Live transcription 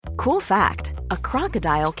Cool fact, a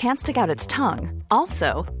crocodile can't stick out its tongue.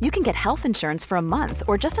 Also, you can get health insurance for a month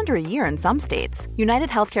or just under a year in some states. United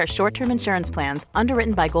Healthcare short-term insurance plans,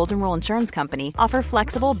 underwritten by Golden Rule Insurance Company, offer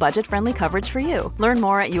flexible, budget-friendly coverage for you. Learn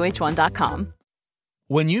more at uh1.com.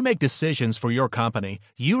 When you make decisions for your company,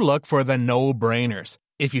 you look for the no-brainers.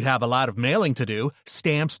 If you have a lot of mailing to do,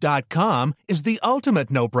 Stamps.com is the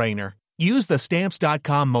ultimate no-brainer. Use the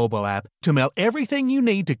Stamps.com mobile app to mail everything you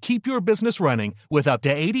need to keep your business running with up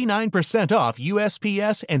to 89% off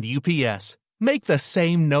USPS and UPS. Make the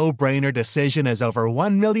same no-brainer decision as over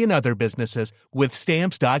 1 million other businesses with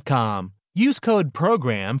Stamps.com. Use code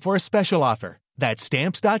PROGRAM for a special offer. That's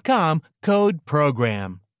Stamps.com, code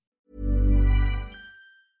PROGRAM.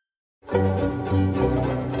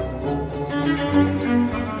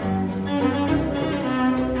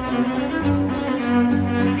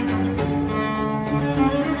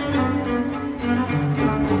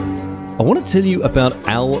 I want to tell you about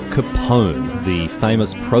Al Capone, the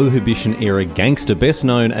famous Prohibition-era gangster, best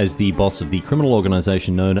known as the boss of the criminal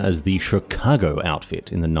organization known as the Chicago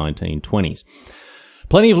Outfit in the 1920s.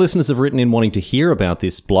 Plenty of listeners have written in wanting to hear about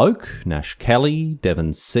this bloke, Nash Kelly,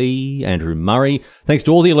 Devon C., Andrew Murray. Thanks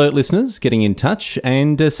to all the alert listeners getting in touch,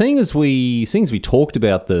 and seeing as we talked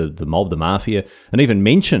about the mob, the mafia, and even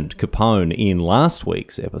mentioned Capone in last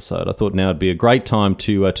week's episode, I thought now would be a great time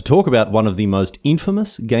to talk about one of the most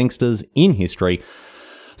infamous gangsters in history.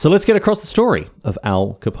 So let's get across the story of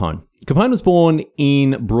Al Capone. Capone was born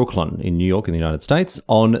in Brooklyn, in New York, in the United States,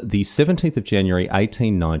 on the 17th of January,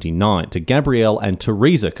 1899, to Gabrielle and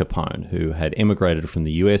Teresa Capone, who had emigrated from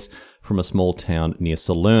the US from a small town near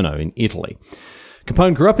Salerno in Italy.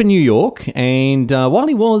 Capone grew up in New York, and while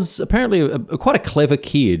he was apparently quite a clever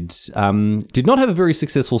kid, did not have a very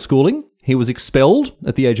successful schooling. He was expelled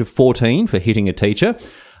at the age of 14 for hitting a teacher,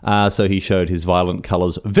 so he showed his violent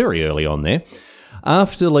colours very early on there.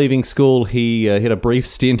 After leaving school, he had a brief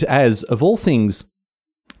stint as, of all things,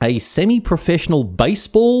 a semi-professional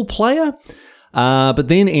baseball player, but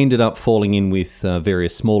then ended up falling in with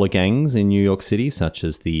various smaller gangs in New York City, such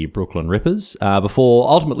as the Brooklyn Rippers, before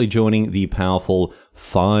ultimately joining the powerful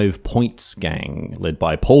 5 Points gang, led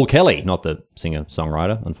by Paul Kelly, not the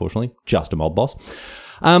singer-songwriter, unfortunately, just a mob boss.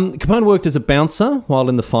 Capone worked as a bouncer while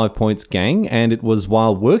in the 5 Points gang, and it was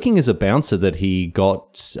while working as a bouncer that he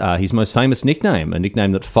got his most famous nickname, a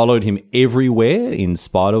nickname that followed him everywhere in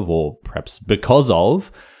spite of, or perhaps because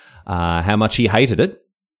of, how much he hated it,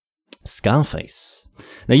 Scarface.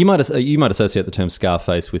 Now, you might associate the term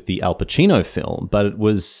Scarface with the Al Pacino film, but it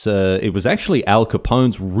was actually Al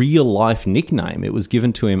Capone's real-life nickname. It was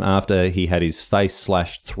given to him after he had his face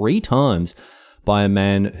slashed 3 times by a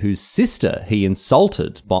man whose sister he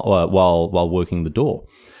insulted while working the door.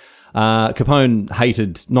 Capone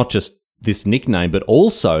hated not just this nickname, but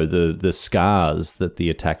also the scars that the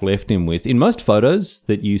attack left him with. In most photos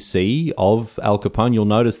that you see of Al Capone, you'll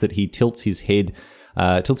notice that he tilts his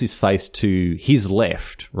face to his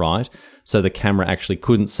left, right? So the camera actually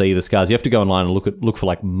couldn't see the scars. You have to go online and look for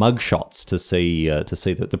like mugshots to see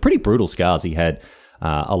the pretty brutal scars he had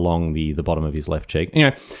along the bottom of his left cheek.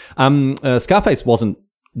 Anyway, Scarface wasn't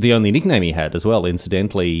the only nickname he had as well.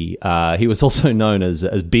 Incidentally, he was also known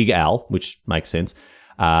as Big Al, which makes sense.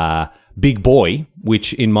 Big Boy,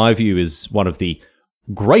 which in my view is one of the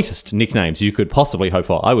greatest nicknames you could possibly hope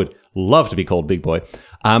for. I would love to be called Big Boy.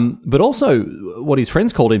 But also what his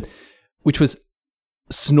friends called him, which was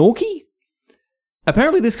Snorky.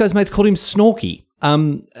 Apparently this guy's mates called him Snorky.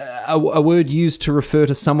 A word used to refer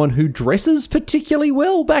to someone who dresses particularly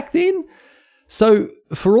well back then. So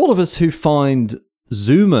for all of us who find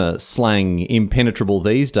Zoomer slang impenetrable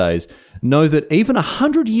these days, know that even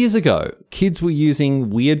 100 years ago, kids were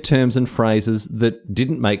using weird terms and phrases that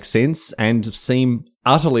didn't make sense and seem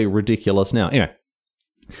utterly ridiculous now. Anyway,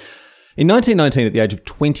 in 1919, at the age of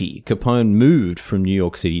 20, Capone moved from New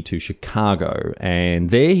York City to Chicago, and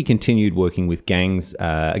there he continued working with gangs,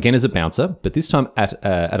 again as a bouncer, but this time at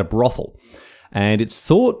a brothel. And it's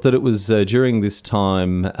thought that it was during this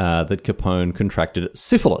time that Capone contracted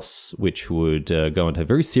syphilis, which would go on to have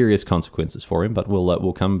very serious consequences for him, but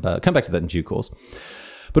we'll come back to that in due course.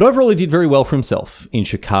 But overall, he did very well for himself in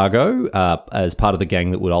Chicago as part of the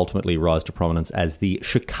gang that would ultimately rise to prominence as the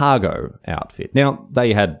Chicago Outfit. Now,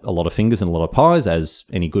 they had a lot of fingers and a lot of pies, as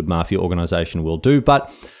any good mafia organization will do, but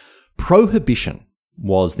prohibition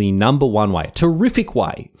was the number one way, terrific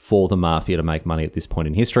way for the mafia to make money at this point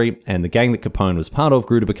in history, and the gang that Capone was part of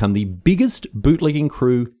grew to become the biggest bootlegging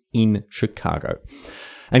crew in Chicago.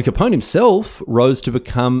 And Capone himself rose to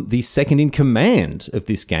become the second in command of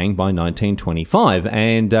this gang by 1925.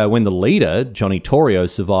 And when the leader, Johnny Torrio,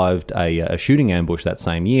 survived a shooting ambush that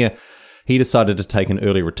same year, he decided to take an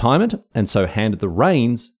early retirement and so handed the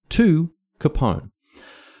reins to Capone.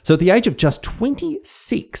 So at the age of just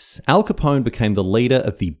 26, Al Capone became the leader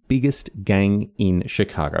of the biggest gang in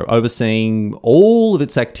Chicago, overseeing all of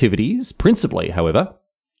its activities, principally, however,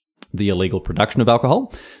 the illegal production of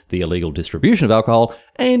alcohol, the illegal distribution of alcohol,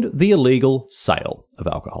 and the illegal sale of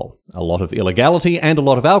alcohol. A lot of illegality and a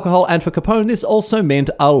lot of alcohol, and for Capone, this also meant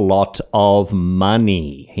a lot of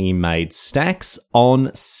money. He made stacks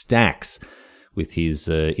on stacks with his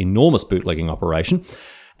enormous bootlegging operation.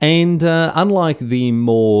 And unlike the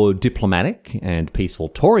more diplomatic and peaceful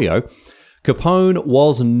Torrio, Capone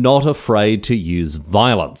was not afraid to use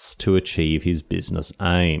violence to achieve his business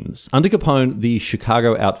aims. Under Capone, the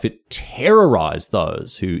Chicago outfit terrorized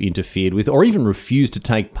those who interfered with or even refused to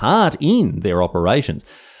take part in their operations.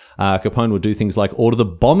 Capone would do things like order the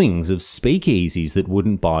bombings of speakeasies that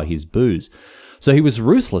wouldn't buy his booze. So he was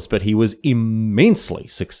ruthless, but he was immensely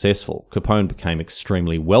successful. Capone became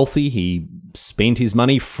extremely wealthy. He spent his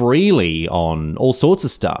money freely on all sorts of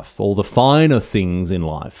stuff, all the finer things in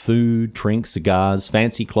life: food, drink, cigars,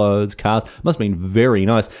 fancy clothes, cars. Must have been very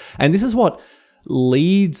nice. And this is what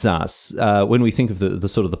leads us when we think of the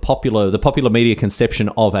sort of the popular media conception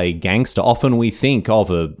of a gangster. Often we think of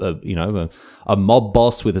a mob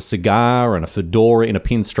boss with a cigar and a fedora in a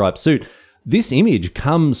pinstripe suit. This image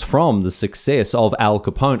comes from the success of Al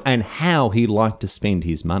Capone and how he liked to spend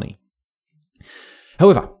his money.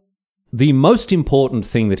 However, the most important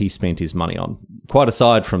thing that he spent his money on, quite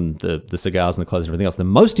aside from the cigars and the clothes and everything else, the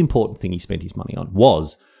most important thing he spent his money on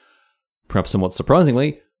was, perhaps somewhat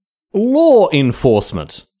surprisingly, law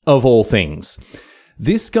enforcement, of all things.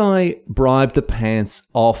 This guy bribed the pants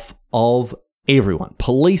off of everyone: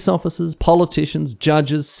 police officers, politicians,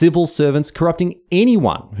 judges, civil servants, corrupting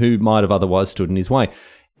anyone who might have otherwise stood in his way.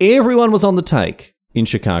 Everyone was on the take in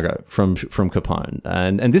Chicago from Capone.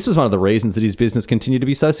 And this was one of the reasons that his business continued to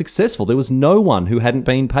be so successful. There was no one who hadn't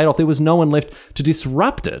been paid off. There was no one left to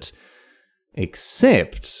disrupt it,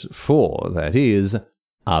 except for, that is,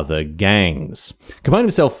 other gangs. Capone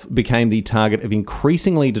himself became the target of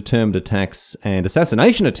increasingly determined attacks and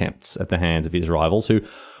assassination attempts at the hands of his rivals who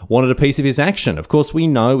wanted a piece of his action. Of course, we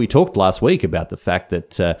talked last week about the fact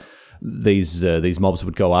that these mobs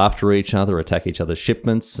would go after each other, attack each other's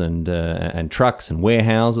shipments and trucks and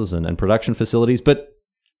warehouses and production facilities. But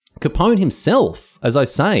Capone himself, as I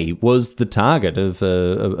say, was the target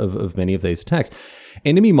of many of these attacks.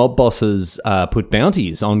 Enemy mob bosses put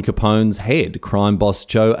bounties on Capone's head. Crime boss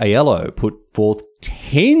Joe Aiello put forth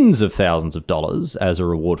tens of thousands of dollars as a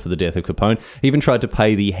reward for the death of Capone. He even tried to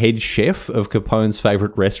pay the head chef of Capone's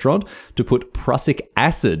favourite restaurant to put prussic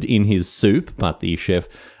acid in his soup, but the chef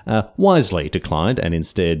wisely declined and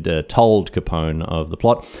instead told Capone of the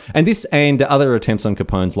plot. And this and other attempts on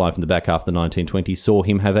Capone's life in the back half of the 1920s saw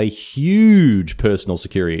him have a huge personal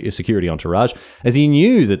security entourage, as he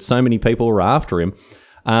knew that so many people were after him.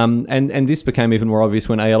 And this became even more obvious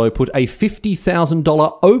when Aiello put a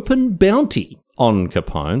 $50,000 open bounty on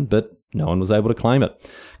Capone, but no one was able to claim it.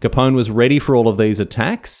 Capone was ready for all of these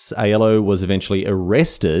attacks. Aiello was eventually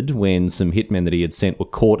arrested when some hitmen that he had sent were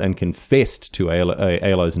caught and confessed to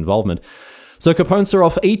Aiello's involvement. So Capone saw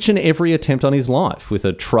off each and every attempt on his life, with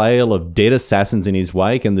a trail of dead assassins in his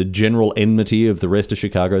wake and the general enmity of the rest of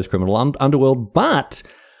Chicago's criminal underworld. But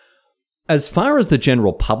as far as the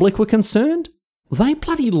general public were concerned, they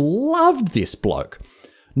bloody loved this bloke.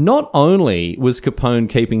 Not only was Capone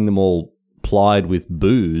keeping them all plied with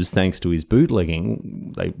booze thanks to his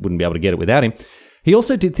bootlegging, they wouldn't be able to get it without him, he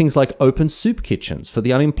also did things like open soup kitchens for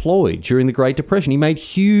the unemployed during the Great Depression. He made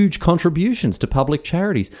huge contributions to public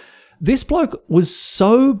charities. This bloke was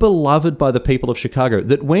so beloved by the people of Chicago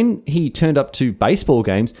that when he turned up to baseball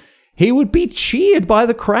games, he would be cheered by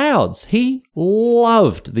the crowds. He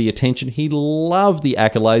loved the attention. He loved the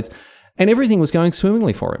accolades. And everything was going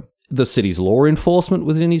swimmingly for him. The city's law enforcement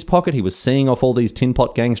was in his pocket. He was seeing off all these tin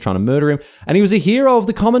pot gangs trying to murder him. And he was a hero of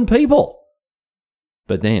the common people.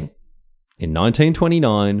 But then, in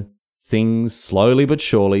 1929, things slowly but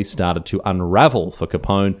surely started to unravel for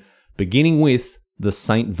Capone, beginning with the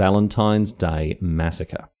St. Valentine's Day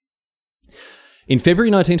Massacre. In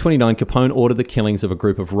February 1929, Capone ordered the killings of a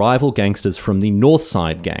group of rival gangsters from the North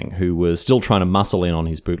Side Gang who were still trying to muscle in on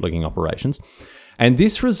his bootlegging operations. And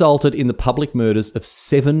this resulted in the public murders of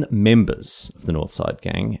 7 members of the North Side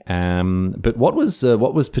Gang. But what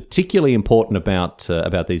was particularly important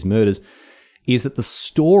about these murders is that the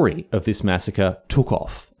story of this massacre took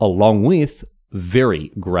off, along with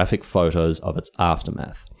very graphic photos of its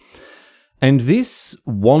aftermath. And this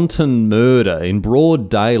wanton murder in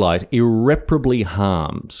broad daylight irreparably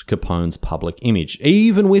harmed Capone's public image.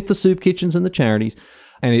 Even with the soup kitchens and the charities,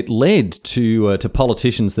 And it led to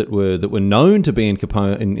politicians that were known to be in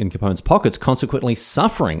Capone's pockets, consequently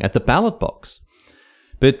suffering at the ballot box.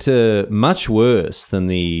 But much worse than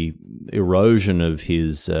the erosion of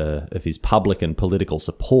his public and political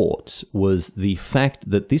support was the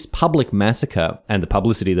fact that this public massacre and the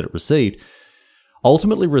publicity that it received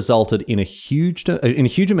ultimately resulted in a huge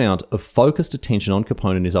amount of focused attention on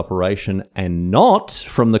Capone and his operation, and not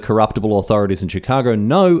from the corruptible authorities in Chicago.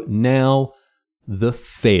 No, now the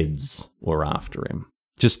feds were after him.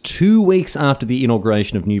 Just 2 weeks after the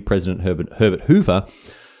inauguration of new President Herbert Hoover,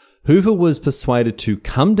 Hoover was persuaded to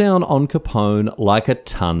come down on Capone like a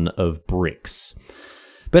ton of bricks.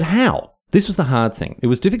 But how? This was the hard thing. It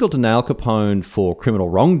was difficult to nail Capone for criminal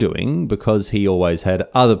wrongdoing because he always had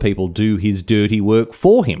other people do his dirty work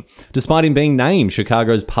for him. Despite him being named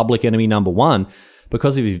Chicago's public enemy number one,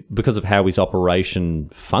 because of how his operation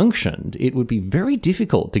functioned, it would be very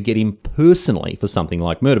difficult to get him personally for something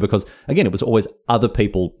like murder because, again, it was always other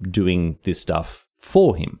people doing this stuff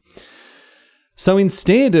for him. So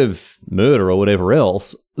instead of murder or whatever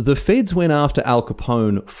else, the feds went after Al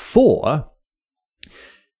Capone for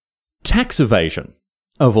tax evasion,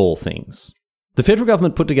 of all things. The federal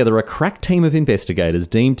government put together a crack team of investigators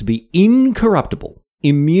deemed to be incorruptible,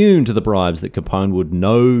 immune to the bribes that Capone would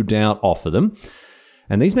no doubt offer them.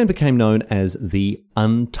 And these men became known as the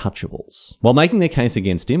Untouchables. While making their case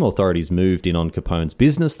against him, authorities moved in on Capone's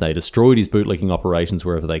business. They destroyed his bootlicking operations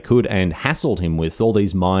wherever they could and hassled him with all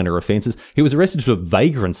these minor offences. He was arrested for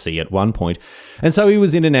vagrancy at one point, and so he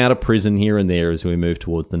was in and out of prison here and there as we moved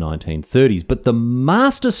towards the 1930s. But the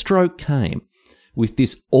masterstroke came with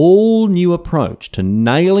this all-new approach to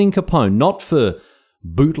nailing Capone, not for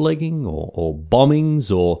bootlegging or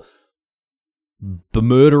bombings or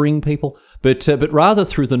murdering people, but rather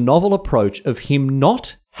through the novel approach of him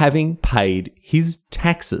not having paid his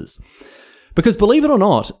taxes. Because believe it or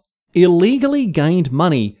not, illegally gained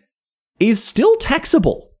money is still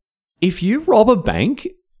taxable. If you rob a bank,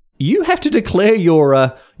 you have to declare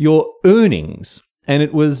your earnings. And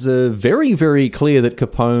it was very, very clear that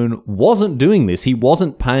Capone wasn't doing this. He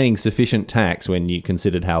wasn't paying sufficient tax when you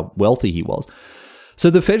considered how wealthy he was. So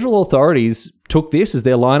the federal authorities took this as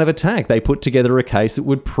their line of attack. They put together a case that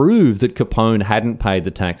would prove that Capone hadn't paid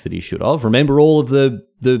the tax that he should have. Remember all of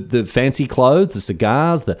the fancy clothes, the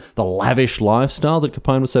cigars, the lavish lifestyle that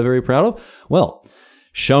Capone was so very proud of? Well,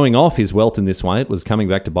 showing off his wealth in this way, it was coming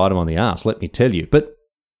back to bite him on the ass, let me tell you. But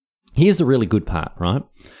here's the really good part, right?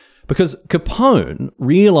 Because Capone,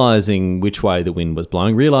 realising which way the wind was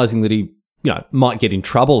blowing, realising that he might get in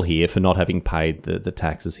trouble here for not having paid the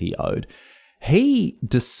taxes he owed, he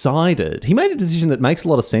made a decision that makes a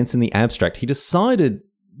lot of sense in the abstract. He decided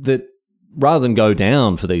that rather than go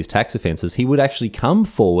down for these tax offences, he would actually come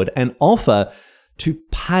forward and offer to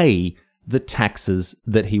pay the taxes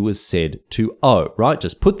that he was said to owe, right?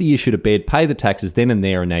 Just put the issue to bed, pay the taxes then and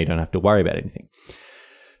there, and now you don't have to worry about anything.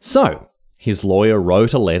 So his lawyer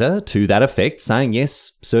wrote a letter to that effect saying,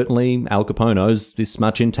 yes, certainly Al Capone owes this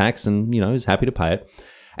much in tax and, is happy to pay it.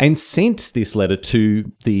 And sent this letter to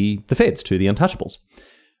the feds, to the Untouchables,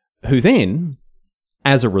 who then,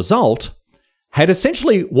 as a result, had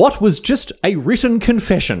essentially what was just a written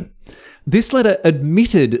confession. This letter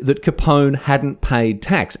admitted that Capone hadn't paid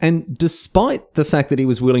tax, and despite the fact that he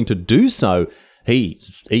was willing to do so, he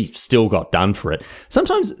still got done for it.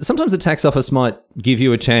 Sometimes the tax office might give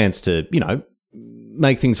you a chance to,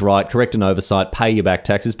 make things right, correct an oversight, pay your back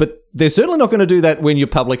taxes, but they're certainly not going to do that when you're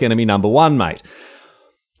public enemy number one, mate.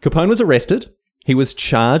 Capone was arrested, he was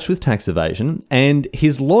charged with tax evasion, and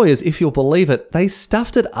his lawyers, if you'll believe it, they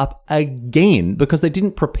stuffed it up again because they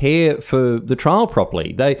didn't prepare for the trial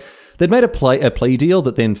properly. They'd made a plea deal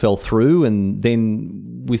that then fell through, and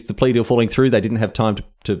then with the plea deal falling through, they didn't have time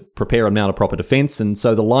to prepare and mount a proper defence, and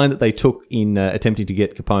so the line that they took in attempting to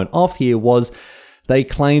get Capone off here was they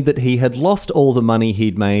claimed that he had lost all the money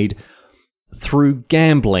he'd made through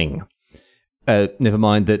gambling. Never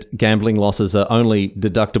mind that gambling losses are only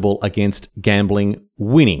deductible against gambling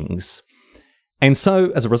winnings. And so,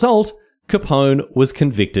 as a result, Capone was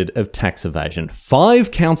convicted of tax evasion. 5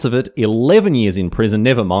 counts of it, 11 years in prison,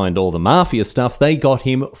 never mind all the mafia stuff, they got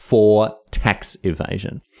him for tax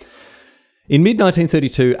evasion. In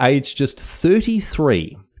mid-1932, aged just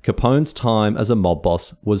 33, Capone's time as a mob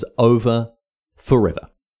boss was over forever.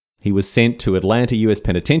 He was sent to Atlanta U.S.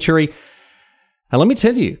 Penitentiary, and let me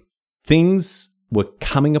tell you, things were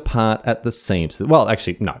coming apart at the seams. Well,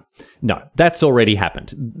 actually, no, that's already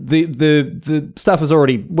happened. The stuff has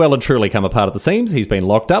already well and truly come apart at the seams. He's been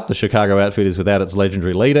locked up. The Chicago outfit is without its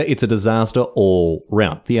legendary leader. It's a disaster all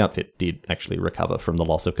round. The outfit did actually recover from the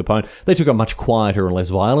loss of Capone. They took a much quieter and less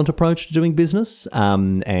violent approach to doing business,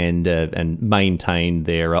 and maintained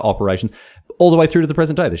their operations all the way through to the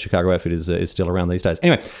present day. The Chicago outfit is still around these days.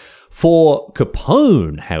 Anyway, for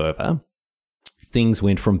Capone, however, things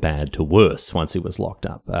went from bad to worse once he was locked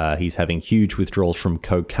up. He's having huge withdrawals from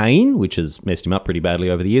cocaine, which has messed him up pretty badly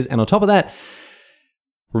over the years. And on top of that,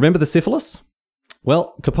 remember the syphilis?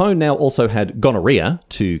 Well, Capone now also had gonorrhea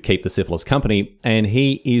to keep the syphilis company, and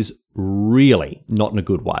he is really not in a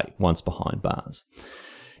good way once behind bars.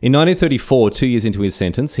 In 1934, 2 years into his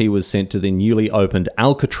sentence, he was sent to the newly opened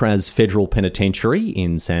Alcatraz Federal Penitentiary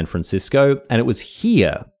in San Francisco, and it was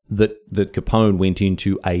here that Capone went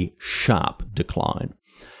into a sharp decline.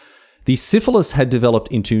 The syphilis had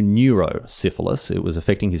developed into neurosyphilis. It was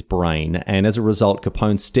affecting his brain, and as a result,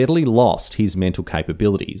 Capone steadily lost his mental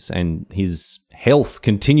capabilities, and his health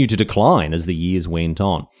continued to decline as the years went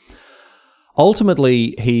on.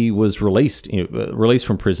 Ultimately, he was released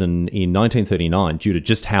from prison in 1939 due to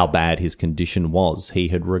just how bad his condition was. He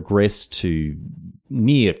had regressed to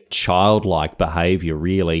near childlike behaviour,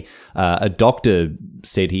 really. A doctor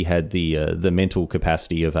said he had the mental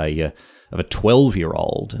capacity of a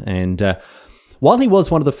 12-year-old. And while he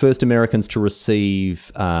was one of the first Americans to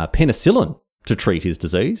receive penicillin to treat his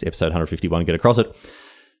disease, episode 151, get across it,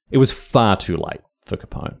 it was far too late for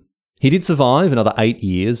Capone. He did survive another 8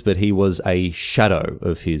 years, but he was a shadow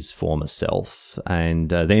of his former self. And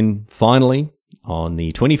then finally, on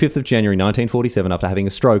the 25th of January 1947, after having a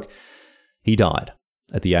stroke, he died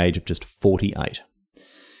at the age of just 48.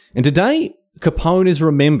 And today, Capone is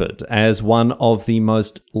remembered as one of the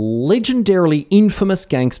most legendarily infamous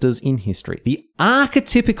gangsters in history. The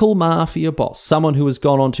archetypical mafia boss, someone who has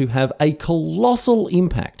gone on to have a colossal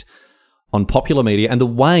impact on popular media and the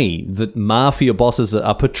way that mafia bosses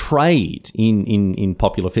are portrayed in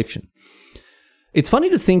popular fiction. It's funny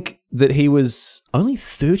to think that he was only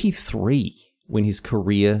 33 when his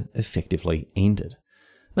career effectively ended.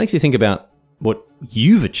 Makes you think about what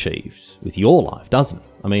you've achieved with your life, doesn't it?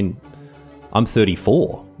 I mean, I'm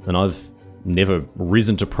 34 and I've never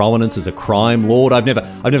risen to prominence as a crime lord. I've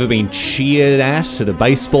never been cheered at a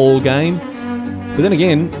baseball game. But then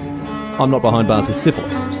again, I'm not behind bars with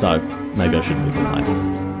syphilis, so maybe I shouldn't be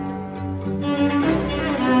complaining.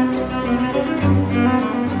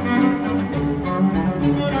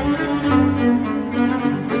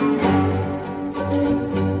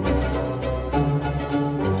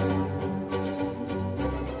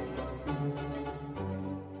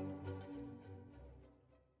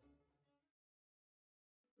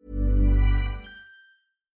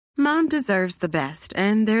 Mom deserves the best,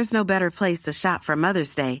 and there's no better place to shop for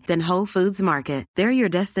Mother's Day than Whole Foods Market. They're your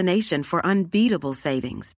destination for unbeatable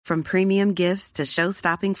savings, from premium gifts to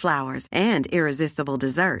show-stopping flowers and irresistible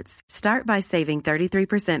desserts. Start by saving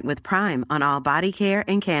 33% with Prime on all body care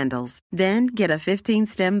and candles. Then get a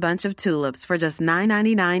 15-stem bunch of tulips for just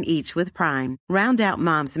 $9.99 each with Prime. Round out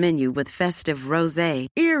Mom's menu with festive rosé,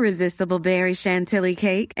 irresistible berry chantilly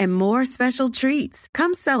cake, and more special treats.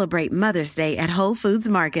 Come celebrate Mother's Day at Whole Foods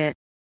Market.